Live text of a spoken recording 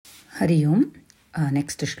Hari Om.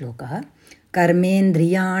 Next shloka.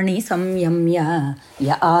 Karmendriyani samyamya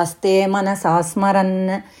ya aste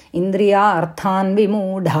manasasmaran indriya arthan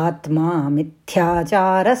vimudhatma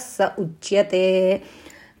mithyacharassa uchyate.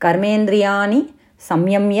 Karmendriyani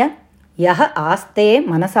samyamya yah aste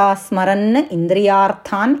manasasmaran indriya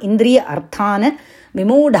arthan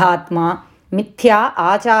vimudhatma mithya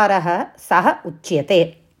acharah sah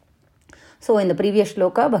uchyate. So in the previous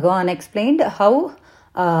shloka, Bhagavan explained how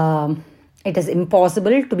it is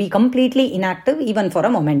impossible to be completely inactive even for a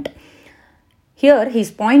moment. Here he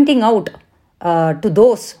is pointing out to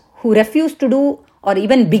those who refuse to do or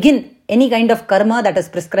even begin any kind of karma that is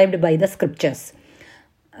prescribed by the scriptures,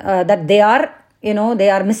 that they are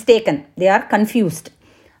mistaken, they are confused.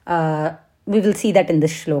 We will see that in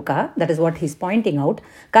this shloka. That is what he is pointing out.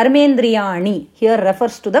 Karmendriyani here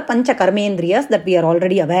refers to the Pancha Karmendriyas that we are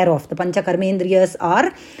already aware of. The Pancha Karmendriyas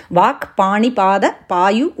are Vak, Pani, Pada,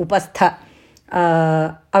 Payu, Upastha.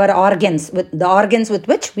 Our organs, with the organs with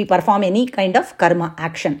which we perform any kind of karma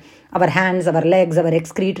action. Our hands, our legs, our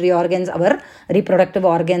excretory organs, our reproductive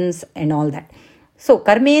organs and all that. So,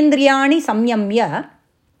 Karmendriyani samyamya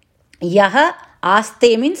yaha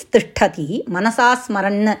aste means tishtati, manasa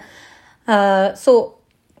smaran. So,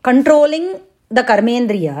 controlling the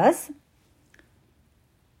karmendriyas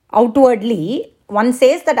outwardly, one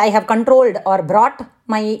says that I have controlled or brought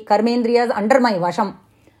my karmendriyas under my vasham.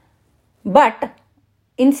 But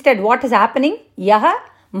instead, what is happening? Yaha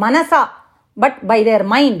manasa. But by their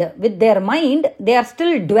mind, with their mind, they are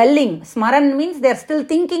still dwelling. Smaran means they are still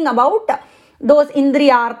thinking about those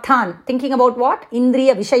indriyarthan. Thinking about what?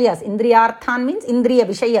 Indriya vishayas. Indriyarthan means indriya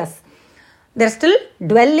vishayas. They are still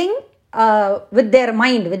dwelling with their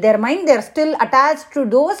mind. With their mind, they are still attached to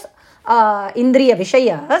those indriya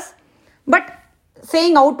vishayas. But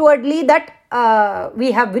saying outwardly that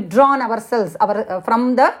we have withdrawn ourselves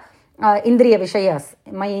from the indriya vishayas.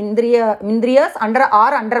 My indriyas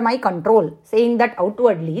are under my control. Saying that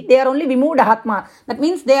outwardly, they are only vimudhatma. That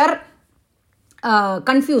means they are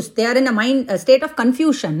confused. They are in a state of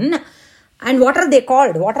confusion. And what are they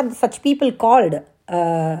called? What are such people called?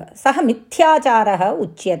 Saha mithyacharaha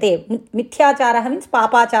uchyate. Mithyacharaha means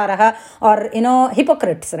papacharaha or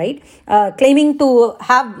hypocrites, right? Claiming to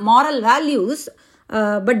have moral values,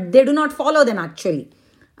 but they do not follow them actually.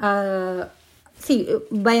 See,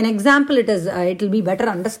 by an example, it will be better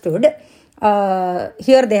understood.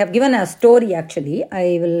 Here they have given a story actually.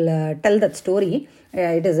 I will tell that story.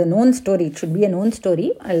 It is a known story. It should be a known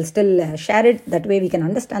story. I will still share it. That way we can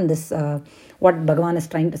understand this, what Bhagavan is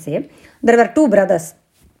trying to say. There were two brothers.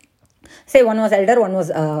 Say one was elder, one was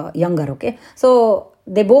younger. Okay. So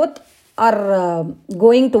they both are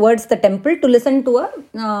going towards the temple to listen to a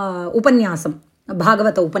upanyasam.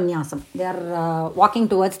 Bhagavata Upanyasam. They are walking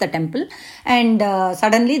towards the temple and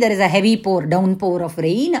suddenly there is a heavy downpour of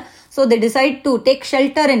rain. So they decide to take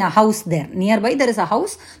shelter in a house there. Nearby there is a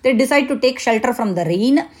house. They decide to take shelter from the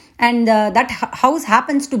rain and that house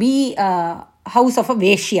happens to be a house of a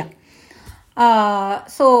Vaishya.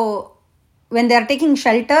 So when they are taking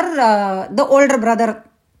shelter, the older brother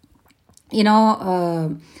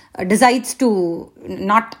decides to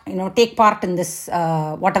not, take part in this,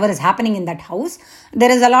 whatever is happening in that house.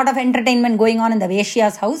 There is a lot of entertainment going on in the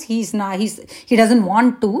Vaishya's house. He doesn't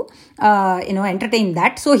want to, entertain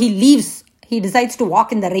that. So he leaves. He decides to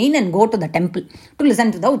walk in the rain and go to the temple to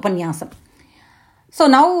listen to the Upanyasam. So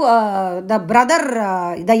now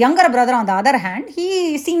the younger brother on the other hand,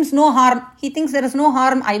 he seems no harm. He thinks there is no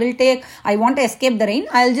harm. I want to escape the rain.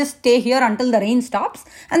 I'll just stay here until the rain stops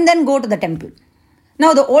and then go to the temple.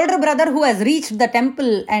 Now the older brother who has reached the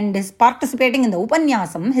temple and is participating in the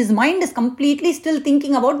Upanyasam, his mind is completely still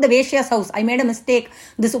thinking about the Vaishya's house. I made a mistake.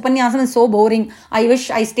 This Upanyasam is so boring. I wish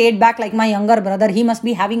I stayed back like my younger brother. He must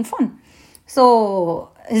be having fun. So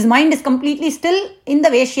his mind is completely still in the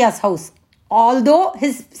Vaishya's house. Although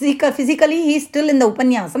physically he is still in the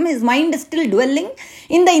Upanyasam, his mind is still dwelling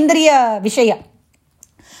in the Indriya Vishaya.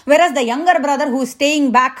 Whereas the younger brother who is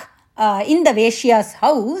staying back in the Vaishya's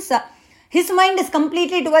house, his mind is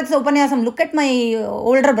completely towards the Upanyasam. Look at my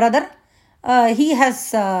older brother. He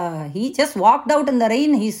just walked out in the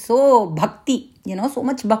rain. He's so bhakti, so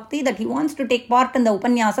much bhakti that he wants to take part in the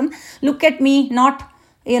Upanyasam. Look at me, not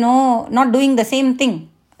doing the same thing.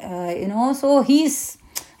 So his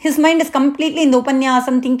mind is completely in the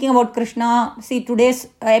Upanyasam, thinking about Krishna. See, today's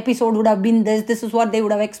episode would have been this. This is what they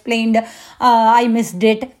would have explained. I missed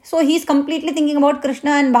it. So he's completely thinking about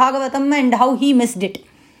Krishna and Bhagavatam and how he missed it.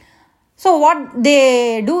 So what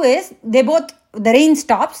they do is, the rain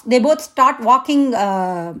stops, they both start walking, they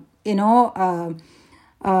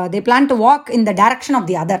plan to walk in the direction of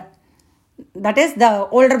the other. that is, the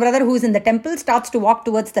older brother who is in the temple starts to walk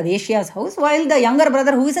towards the Vaishya's house, while the younger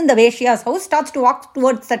brother who is in the Vaishya's house starts to walk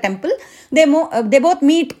towards the temple. They both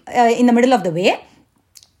meet in the middle of the way.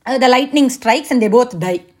 The lightning strikes and they both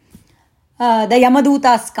die. The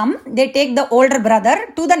Yamadutas come. They take the older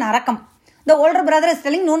brother to the Narakam. The older brother is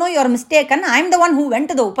telling, no, you are mistaken. I am the one who went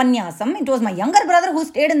to the Upanyasam. It was my younger brother who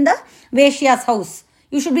stayed in the Vaishya's house.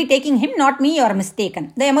 You should be taking him, not me. You are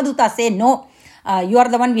mistaken. The Yamadutas say, no. You are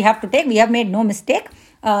the one we have to take. We have made no mistake.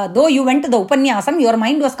 Though you went to the Upanyasam, your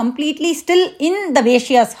mind was completely still in the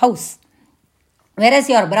Vaishya's house. Whereas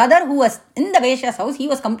your brother who was in the Vaishya's house, he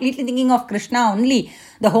was completely thinking of Krishna only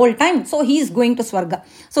the whole time. So he is going to Swarga.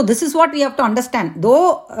 So this is what we have to understand.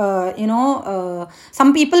 Though,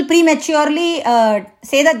 some people prematurely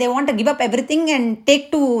say that they want to give up everything and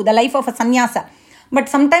take to the life of a sannyasa. But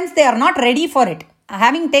sometimes they are not ready for it.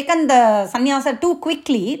 Having taken the sannyasa too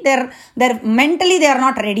quickly, they're mentally they are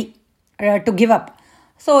not ready to give up.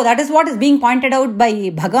 So that is what is being pointed out by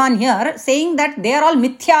Bhagavan here, saying that they are all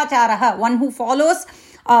mithyacharaha, one who follows,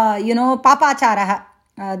 papacharaha.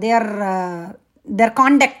 Their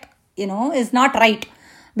conduct, is not right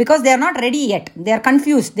because they are not ready yet. They are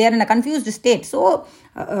confused. They are in a confused state. So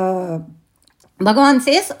Bhagavan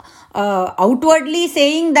says, outwardly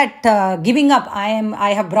saying that giving up,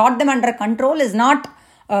 I have brought them under control is not,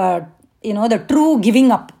 the true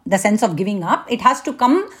giving up, the sense of giving up. It has to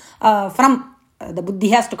come from the buddhi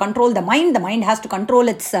has to control the mind has to control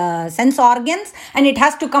its sense organs, and it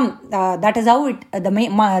has to come. That is how the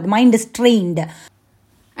mind is trained.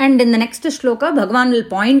 And in the next shloka, Bhagavan will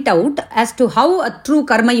point out as to how a true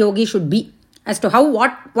karma yogi should be, as to how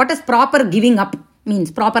what is proper giving up means,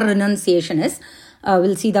 proper renunciation is.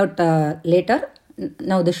 We'll see that later.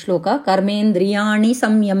 Now the shloka, karmendriyani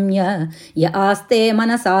samyamya ya aste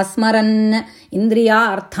manasasmaran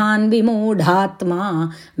indriya arthan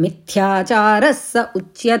vimudhatma mithyacharasa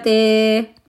uchyate.